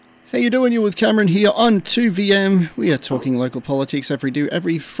How you doing? You're with Cameron here on 2VM. We are talking local politics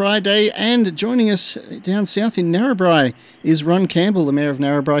every Friday, and joining us down south in Narrabri is Ron Campbell, the Mayor of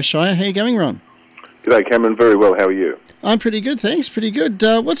Narrabri Shire. How you going, Ron? G'day, Cameron. Very well. How are you? I'm pretty good, thanks. Pretty good.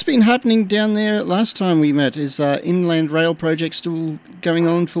 What's been happening down there last time we met? Is Inland Rail project still going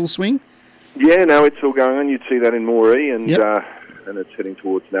on full swing? Yeah, no, it's all going on. You'd see that in Myor, and Yep. and it's heading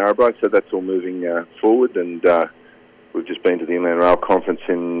towards Narrabri, so that's all moving forward. And we've just been to the Inland Rail conference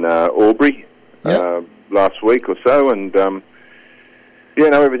in Albury Yep. last week or so, and yeah,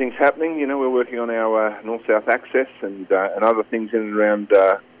 no, everything's happening. You know, we're working on our north-south access and other things in and around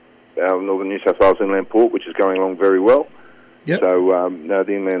our northern New South Wales inland port, which is going along very well. Yep. So, no,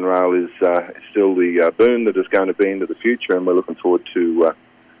 the Inland Rail is still the boom that is going to be into the future, and we're looking forward to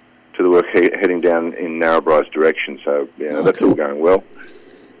the work heading down in Narrabri's direction. So, yeah, that's cool. all going well.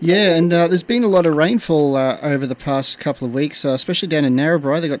 Yeah, and there's been a lot of rainfall over the past couple of weeks, especially down in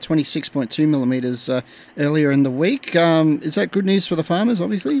Narrabri. They got 26.2 millimetres earlier in the week. Is that good news for the farmers,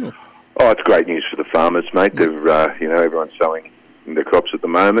 obviously? Or? Oh, it's great news for the farmers, mate. They've, everyone's sowing their crops at the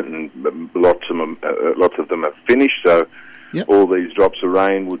moment, and lots of them are finished. So, Yep. all these drops of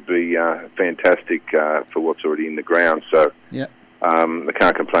rain would be fantastic for what's already in the ground. So, Yeah. I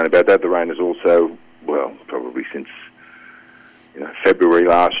can't complain about that. The rain is also, well, probably since February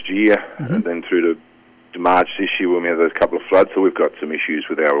last year, and then through to March this year when we had those couple of floods. So we've got some issues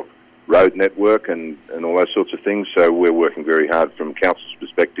with our road network and all those sorts of things. So we're working very hard from council's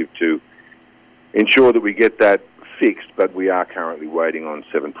perspective to ensure that we get that fixed. But we are currently waiting on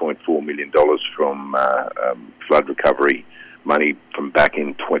 $7.4 million from flood recovery money from back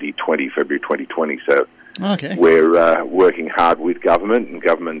in February 2020. So Okay. we're working hard with government and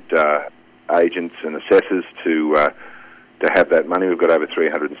government agents and assessors to have that money. We've got over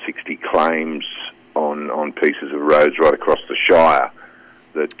 360 claims on pieces of roads right across the Shire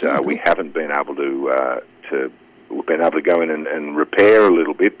that we haven't been able we've been able to go in and repair a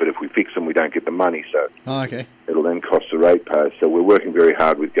little bit, but if we fix them, we don't get the money. So Okay. it'll then cost the ratepayers. So we're working very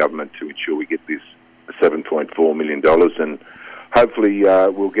hard with government to ensure we get this $7.4 million, and hopefully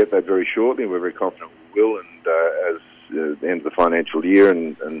we'll get that very shortly. We're very confident we will, and as the end of the financial year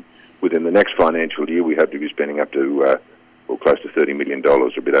and within the next financial year, we hope to be spending up to close to $30 million,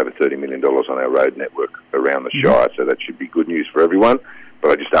 a bit over $30 million on our road network around the Shire. So that should be good news for everyone.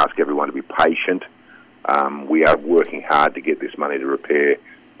 But I just ask everyone to be patient. We are working hard to get this money to repair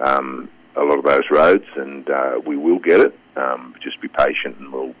a lot of those roads, and we will get it. Just be patient,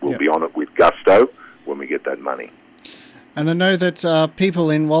 and we'll be on it with gusto when we get that money. And I know that people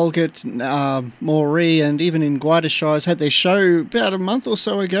in Walgett, Myor, and even in Guida Shires had their show about a month or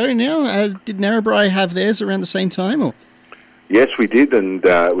so ago now. Did Narrabri have theirs around the same time? Or? Yes, we did, and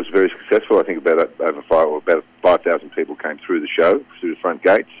it was very successful. I think about 5,000 people came through the show, through the front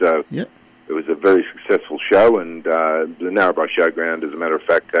gate. So Yep. it was a very successful show, and the Narrabri Showground, as a matter of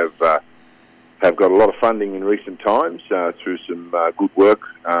fact, have got a lot of funding in recent times through some good work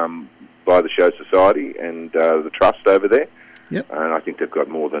by the Show Society and the trust over there. Yep. And I think they've got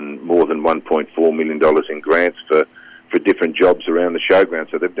more than $1.4 million in grants for different jobs around the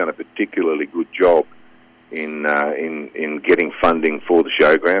showground. So they've done a particularly good job in getting funding for the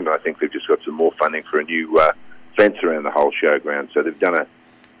showground. I think they've just got some more funding for a new fence around the whole showground. So they've done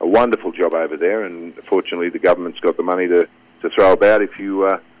a wonderful job over there, and fortunately the government's got the money to throw about. If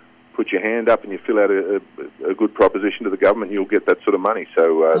you put your hand up and you fill out a good proposition to the government, you'll get that sort of money.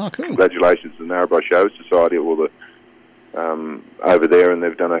 So Cool. Congratulations to the Narrabri Show Society, all the over there, and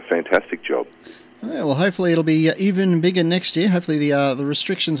they've done a fantastic job. Yeah, well, hopefully it'll be even bigger next year. Hopefully the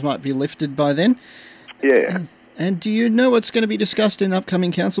restrictions might be lifted by then. Yeah. And do you know what's going to be discussed in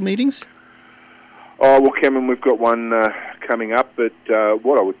upcoming council meetings? Oh, well, Cameron, we've got one coming up, but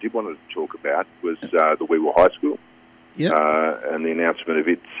what I did want to talk about was the Wee Waa High School. Yep. And the announcement of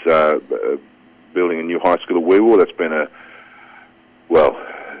its building a new high school at Wee Waa. That's been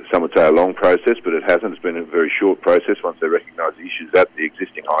some would say a long process, but it hasn't. It's been a very short process once they recognised the issues at the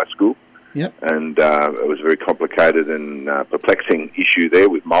existing high school. Yep. And it was a very complicated and perplexing issue there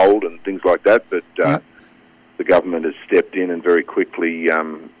with mould and things like that, but the government has stepped in and very quickly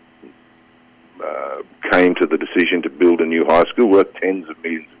came to the decision to build a new high school worth tens of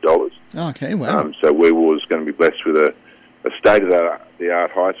millions of dollars. Okay, wow. So Wee Waa is going to be blessed with a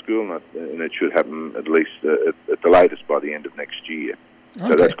state-of-the-art high school, and it should happen at least at the latest by the end of next year. Okay.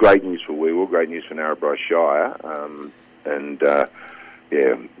 So that's great news for Wee Waa, great news for Narrabri Shire, and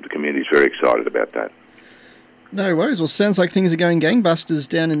the community's very excited about that. No worries. Well, sounds like things are going gangbusters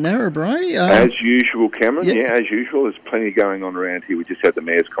down in Narrabri. As usual, Cameron. Yep. Yeah, as usual. There's plenty going on around here. We just had the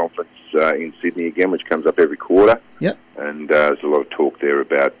Mayor's Conference in Sydney again, which comes up every quarter. Yep. And there's a lot of talk there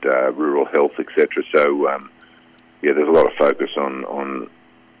about rural health, etc. So, yeah, there's a lot of focus on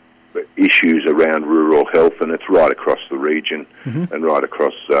issues around rural health, and it's right across the region and right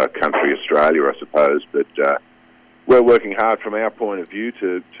across country Australia, I suppose. But we're working hard from our point of view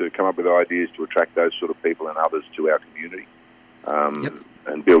to come up with ideas to attract those sort of people and others to our community,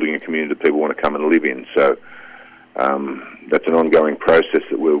 and building a community that people want to come and live in. So that's an ongoing process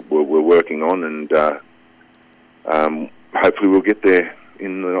that we're working on, and hopefully we'll get there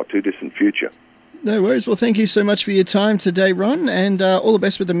in the not too distant future. No worries. Well, thank you so much for your time today, Ron, and all the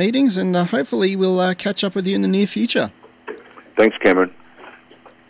best with the meetings, and hopefully we'll catch up with you in the near future. Thanks, Cameron.